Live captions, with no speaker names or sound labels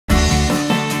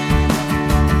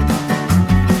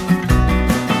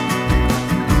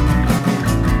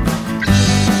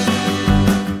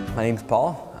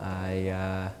Paul.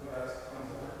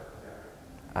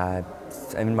 I'm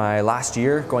in my last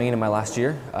year, going into my last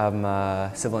year of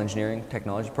my civil engineering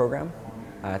technology program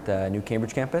at the new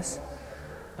Cambridge campus.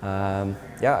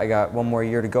 Yeah, I got one more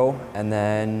year to go, and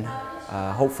then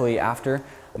hopefully after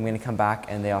I'm going to come back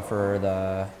and they offer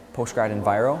the postgrad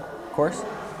Enviro course.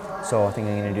 So I think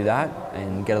I'm going to do that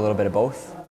and get a little bit of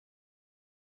both.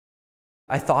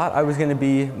 I thought I was going to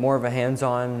be more of a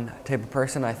hands-on type of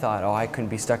person. I thought, oh, I couldn't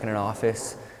be stuck in an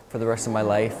office for the rest of my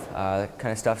life,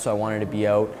 kind of stuff. So I wanted to be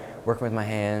out working with my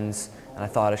hands, and I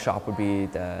thought a shop would be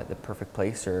the perfect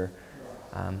place, or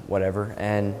whatever.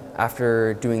 And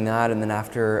after doing that, and then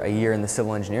after a year in the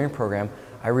civil engineering program,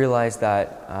 I realized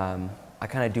that I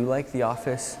kind of do like the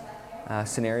office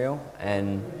scenario,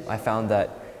 and I found that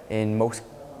in most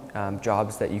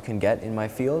jobs that you can get in my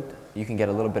field, you can get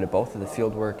a little bit of both of the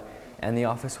field work and the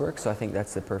office work, so I think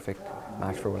that's the perfect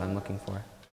match for what I'm looking for.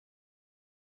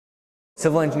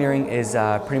 Civil engineering is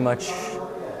pretty much,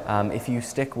 if you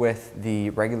stick with the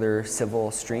regular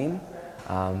civil stream,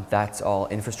 that's all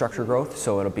infrastructure growth,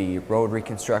 so it'll be road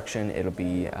reconstruction, it'll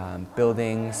be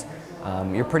buildings.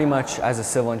 You're pretty much, as a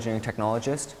civil engineering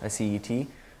technologist, a CET,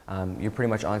 you're pretty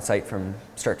much on site from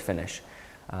start to finish.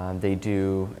 They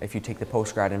do, if you take the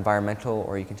postgrad environmental,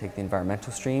 or you can take the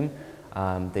environmental stream,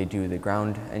 they do the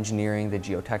ground engineering, the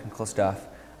geotechnical stuff,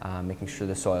 making sure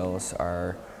the soils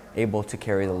are able to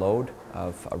carry the load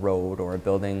of a road or a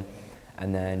building.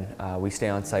 And then we stay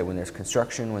on site when there's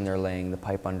construction, when they're laying the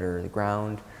pipe under the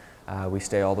ground. We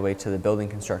stay all the way to the building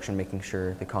construction, making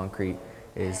sure the concrete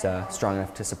is strong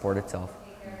enough to support itself.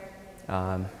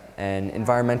 And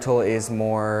environmental is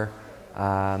more,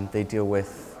 they deal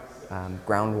with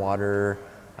groundwater,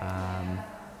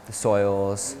 the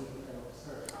soils,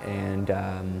 and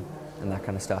that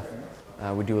kind of stuff.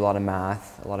 We do a lot of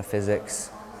math, a lot of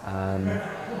physics,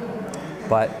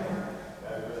 but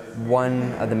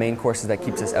one of the main courses that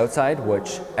keeps us outside,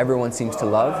 which everyone seems to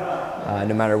love,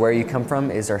 no matter where you come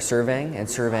from, is our surveying, and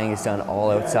surveying is done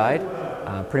all outside,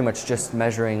 pretty much just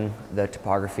measuring the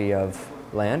topography of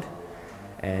land.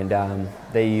 And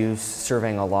they use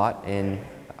surveying a lot in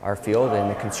our field, in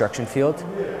the construction field,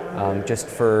 just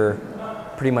for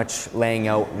pretty much laying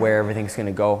out where everything's going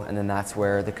to go, and then that's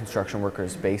where the construction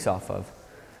workers base off of.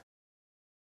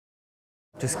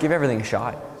 Just give everything a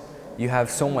shot. You have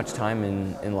so much time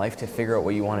in life to figure out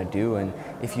what you want to do, and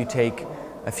if you take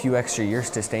a few extra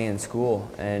years to stay in school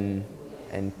and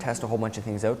test a whole bunch of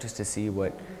things out just to see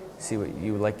what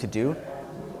you would like to do,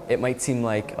 it might seem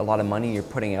like a lot of money you're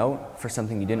putting out for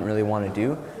something you didn't really want to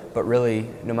do, but really,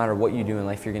 no matter what you do in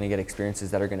life, you're going to get experiences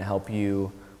that are going to help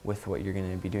you with what you're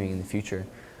going to be doing in the future.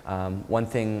 One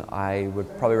thing I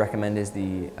would probably recommend is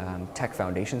the Tech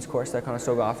Foundations course that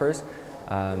Conestoga offers,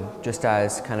 just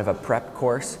as kind of a prep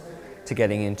course to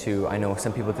getting into. I know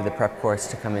some people did the prep course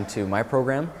to come into my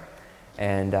program,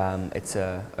 and it's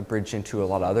a bridge into a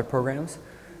lot of other programs.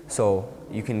 So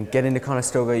you can get into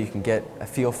Conestoga, you can get a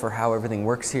feel for how everything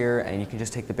works here, and you can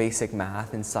just take the basic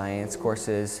math and science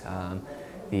courses,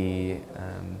 the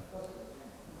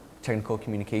technical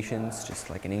communications,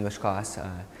 just like an English class.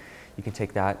 You can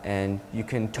take that, and you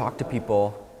can talk to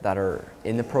people that are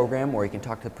in the program, or you can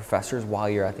talk to the professors while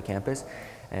you're at the campus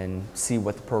and see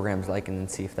what the program's like, and then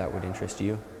see if that would interest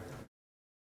you.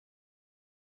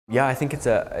 Yeah, I think it's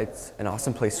an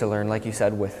awesome place to learn, like you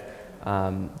said, with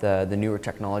the newer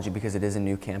technology, because it is a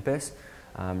new campus.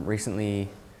 Recently,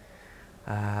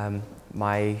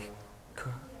 my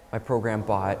program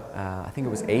bought, I think it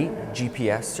was 8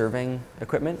 GPS surveying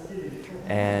equipment,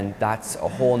 and that's a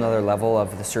whole nother level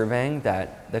of the surveying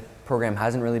that the program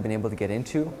hasn't really been able to get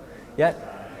into yet.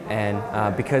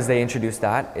 And because they introduced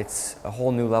that, it's a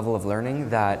whole new level of learning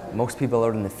that most people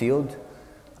out in the field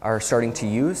are starting to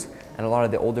use, and a lot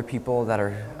of the older people that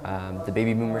are, the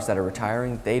baby boomers that are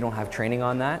retiring, they don't have training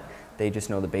on that, they just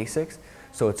know the basics.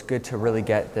 So it's good to really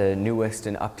get the newest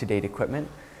and up-to-date equipment.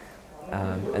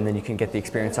 And then you can get the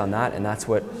experience on that, and that's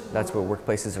what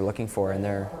workplaces are looking for, and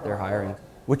they're hiring.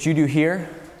 What you do here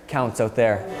counts out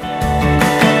there.